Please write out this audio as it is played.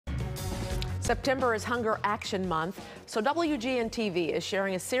September is Hunger Action Month, so WGN-TV is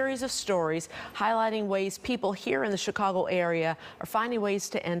sharing a series of stories highlighting ways people here in the Chicago area are finding ways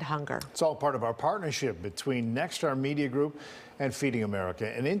to end hunger. It's all part of our partnership between Nexstar Media Group and Feeding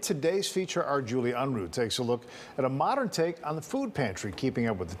America. And in today's feature, our Julie Unruh takes a look at a modern take on the food pantry, keeping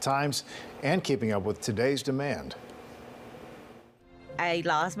up with the times and keeping up with today's demand. I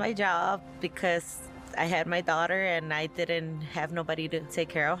lost my job because I had my daughter and I didn't have nobody to take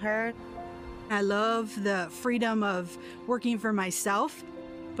care of her. I love the freedom of working for myself,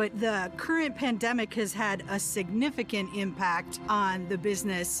 but the current pandemic has had a significant impact on the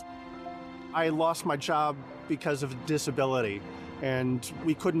business. I lost my job because of disability, and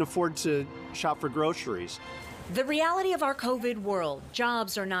we couldn't afford to shop for groceries. The reality of our COVID world,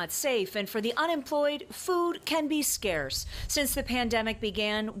 jobs are not safe, and for the unemployed, food can be scarce. Since the pandemic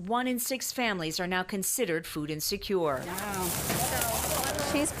began, 1 in 6 families are now considered food insecure. Wow.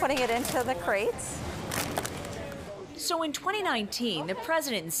 She's putting it into the crates. So in 2019, the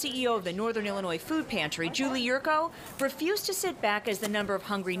president and CEO of the Northern Illinois Food Pantry, Julie Yurko, refused to sit back as the number of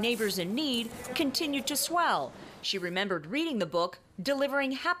hungry neighbors in need continued to swell. She remembered reading the book,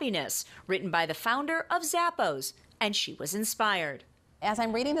 Delivering Happiness, written by the founder of Zappos, and she was inspired. As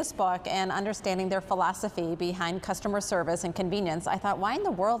I'm reading this book and understanding their philosophy behind customer service and convenience, I thought, why in the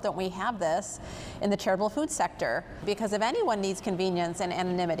world don't we have this in the charitable food sector? Because if anyone needs convenience and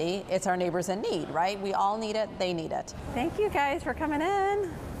anonymity, it's our neighbors in need, right? We all need it, they need it. Thank you guys for coming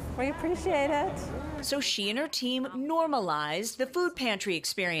in. We appreciate it. So she and her team normalized the food pantry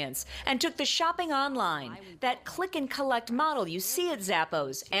experience and took the shopping online. That click and collect model you see at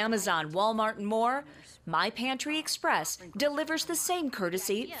Zappos, Amazon, Walmart, and more. My Pantry Express delivers the same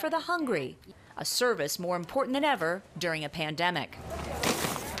courtesy for the hungry, a service more important than ever during a pandemic.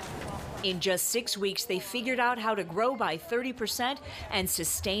 In just 6 weeks, they figured out how to grow by 30% and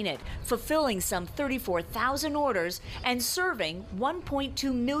sustain it, fulfilling some 34,000 orders and serving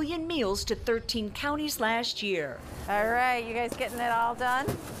 1.2 million meals to 13 counties last year. All right, you guys getting it all done?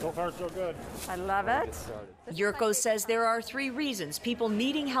 So far, so good. I love it. Yurko says there are 3 reasons people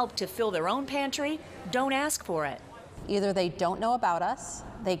needing help to fill their own pantry don't ask for it. Either they don't know about us,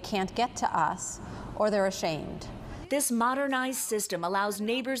 they can't get to us, or they're ashamed. This modernized system allows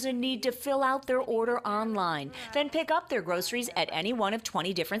neighbors in need to fill out their order online, then pick up their groceries at any one of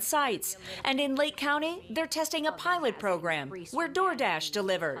 20 different sites. And in Lake County, they're testing a pilot program where DoorDash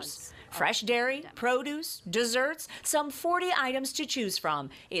delivers. Fresh dairy, produce, desserts, some 40 items to choose from.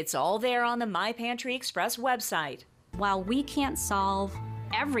 It's all there on the My Pantry Express website. While we can't solve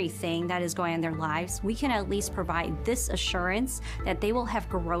everything that is going on in their lives, we can at least provide this assurance that they will have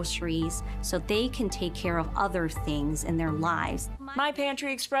groceries so they can take care of other things in their lives. My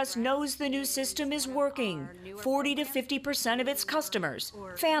Pantry Express knows the new system is working. 40 to 50% of its customers,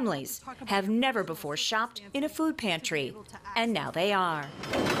 families, have never before shopped in a food pantry, and now they are.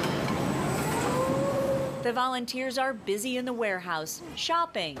 The volunteers are busy in the warehouse,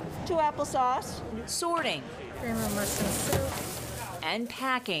 shopping, 2 applesauce, sorting, Cream of mushroom soup. and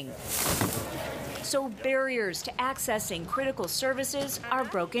packing. So barriers to accessing critical services are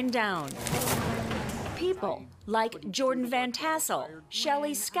broken down. People like Jordan Van Tassel,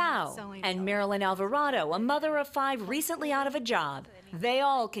 Shelley Scow, and Marilyn Alvarado, a mother of 5 recently out of a job. They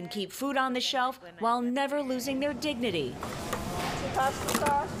all can keep food on the shelf while never losing their dignity.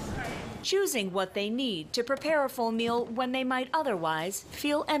 Choosing what they need to prepare a full meal when they might otherwise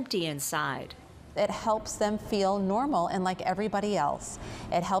feel empty inside. It helps them feel normal and like everybody else.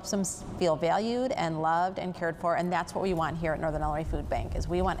 It helps them feel valued and loved and cared for, and that's what we want here at Northern Illinois Food Bank, is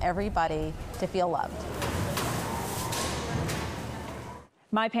we want everybody to feel loved.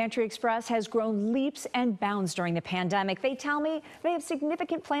 My Pantry Express has grown leaps and bounds during the pandemic. They tell me they have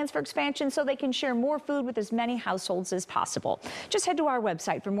significant plans for expansion so they can share more food with as many households as possible. Just head to our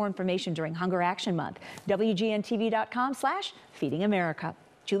website for more information during Hunger Action Month, WGNTV.com/Feeding America.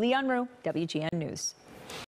 Julie Unruh, WGN News.